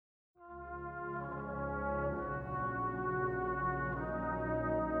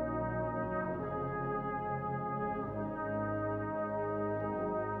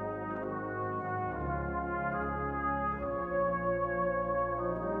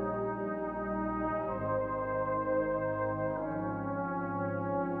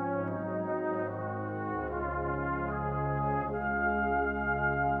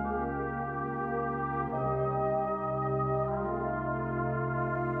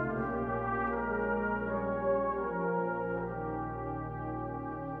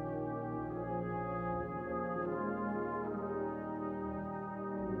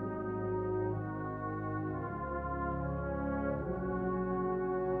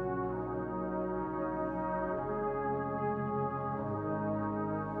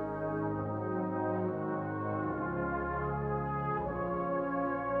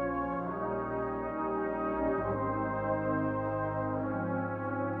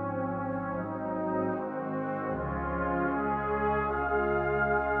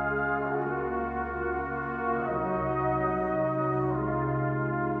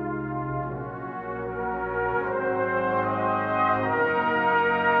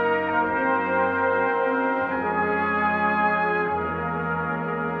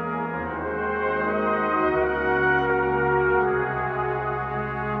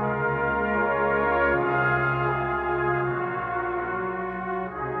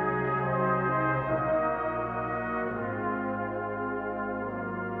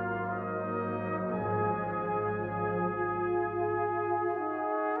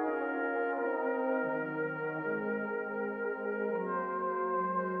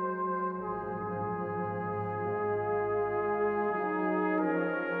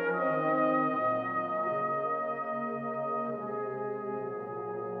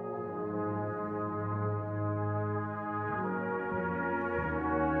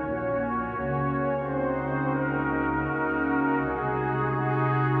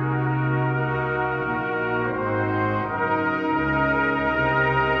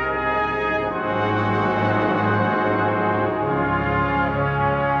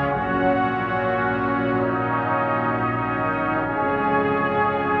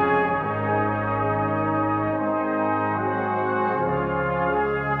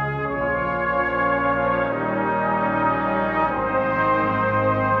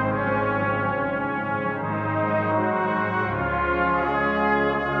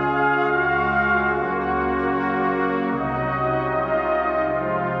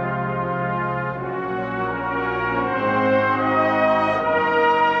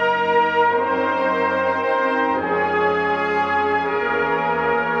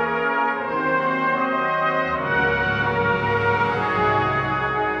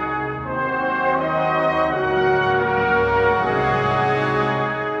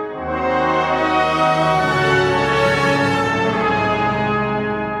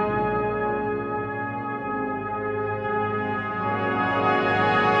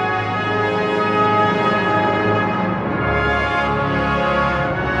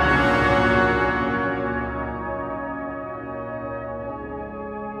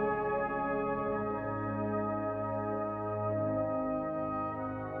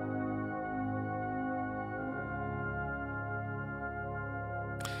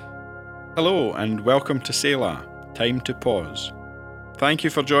Hello and welcome to Selah, Time to Pause. Thank you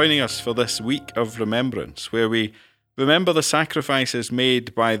for joining us for this week of remembrance, where we remember the sacrifices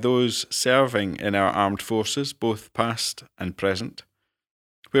made by those serving in our armed forces, both past and present,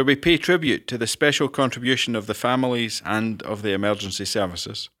 where we pay tribute to the special contribution of the families and of the emergency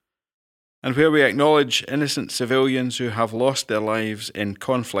services, and where we acknowledge innocent civilians who have lost their lives in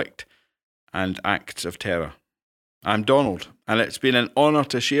conflict and acts of terror. I'm Donald, and it's been an honour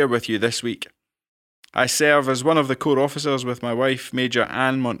to share with you this week. I serve as one of the Corps officers with my wife, Major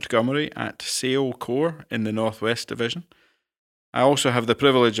Anne Montgomery, at Sale Corps in the North West Division. I also have the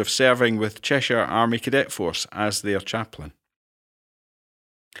privilege of serving with Cheshire Army Cadet Force as their chaplain.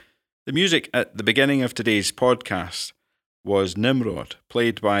 The music at the beginning of today's podcast was Nimrod,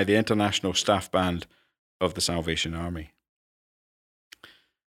 played by the International Staff Band of the Salvation Army.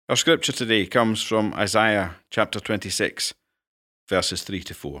 Our scripture today comes from Isaiah chapter 26, verses 3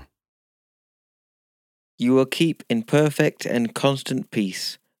 to 4. You will keep in perfect and constant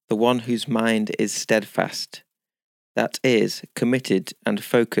peace the one whose mind is steadfast, that is, committed and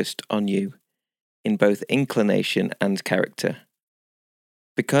focused on you, in both inclination and character,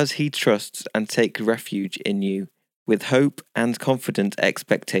 because he trusts and takes refuge in you, with hope and confident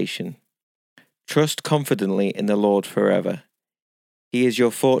expectation. Trust confidently in the Lord forever. He is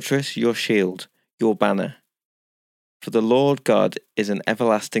your fortress, your shield, your banner. For the Lord God is an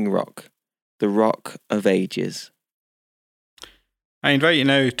everlasting rock, the rock of ages. I invite you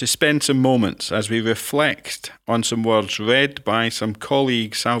now to spend some moments as we reflect on some words read by some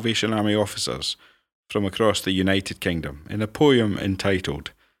colleague Salvation Army officers from across the United Kingdom in a poem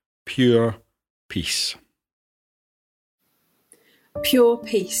entitled Pure Peace. Pure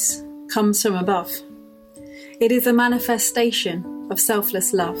peace comes from above. It is a manifestation of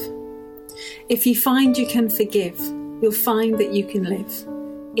selfless love. If you find you can forgive, you'll find that you can live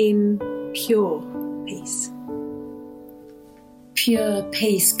in pure peace. Pure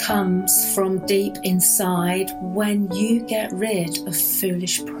peace comes from deep inside when you get rid of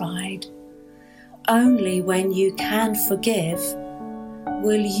foolish pride. Only when you can forgive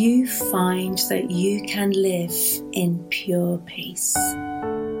will you find that you can live in pure peace.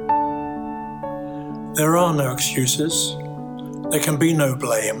 There are no excuses. There can be no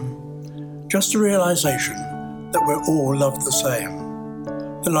blame. Just a realization that we're all loved the same.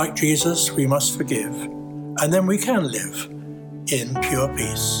 That like Jesus, we must forgive, and then we can live in pure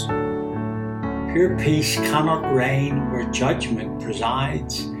peace. Pure peace cannot reign where judgment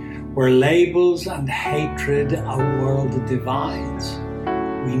presides, where labels and hatred a world divides.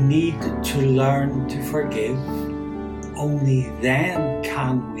 We need to learn to forgive. Only then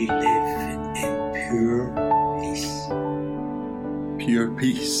can we live in pure peace. Pure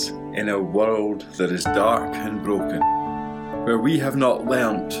peace in a world that is dark and broken, where we have not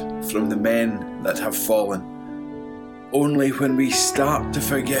learnt from the men that have fallen. Only when we start to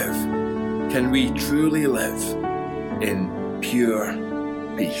forgive can we truly live in pure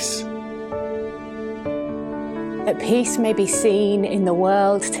peace. That peace may be seen in the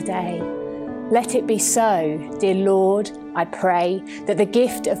world today. Let it be so, dear Lord, I pray, that the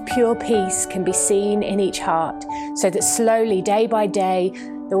gift of pure peace can be seen in each heart, so that slowly, day by day,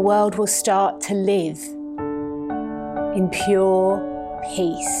 the world will start to live in pure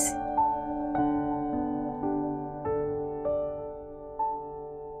peace.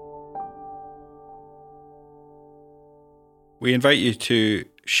 We invite you to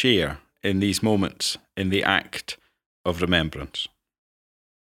share in these moments in the act of remembrance.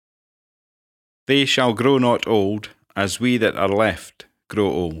 They shall grow not old, as we that are left grow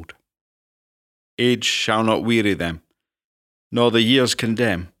old. Age shall not weary them, nor the years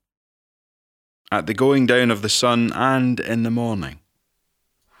condemn. At the going down of the sun and in the morning,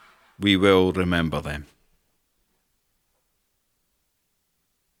 we will remember them.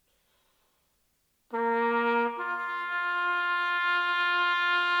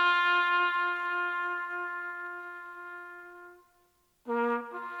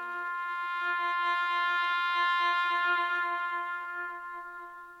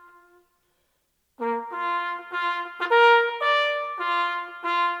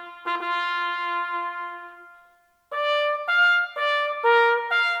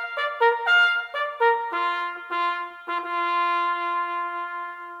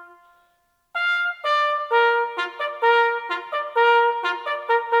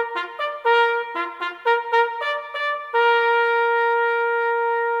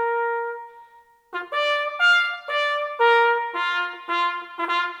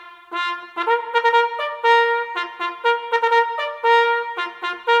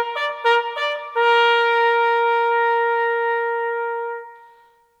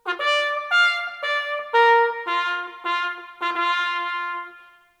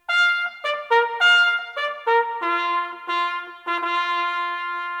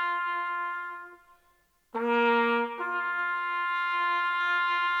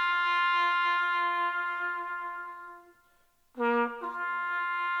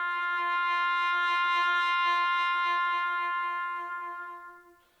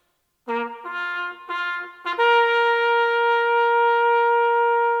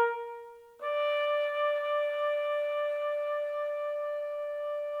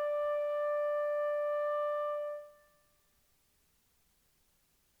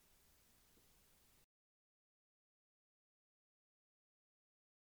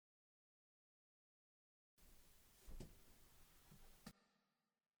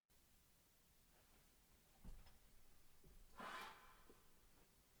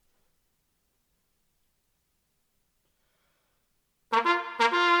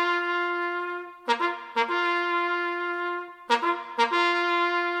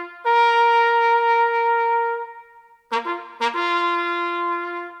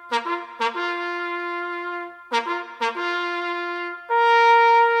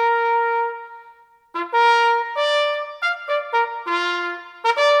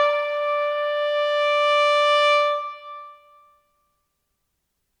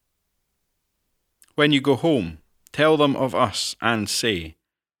 When you go home, tell them of us and say,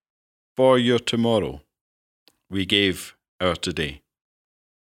 for your tomorrow we gave our today.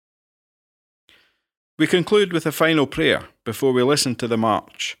 We conclude with a final prayer before we listen to the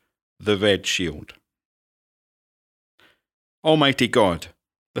march, The Red Shield. Almighty God,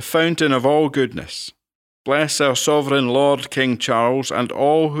 the fountain of all goodness, bless our sovereign Lord King Charles and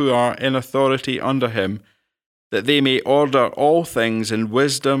all who are in authority under him, that they may order all things in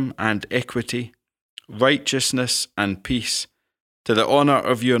wisdom and equity, righteousness and peace, to the honour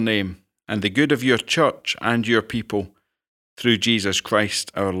of your name and the good of your church and your people, through Jesus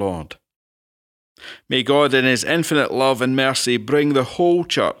Christ our Lord. May God in his infinite love and mercy bring the whole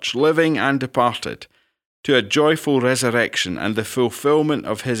church, living and departed, to a joyful resurrection and the fulfilment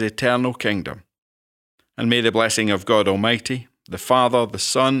of his eternal kingdom. And may the blessing of God Almighty, the Father, the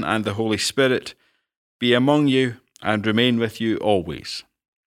Son, and the Holy Spirit be among you and remain with you always.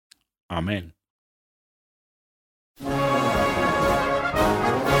 Amen.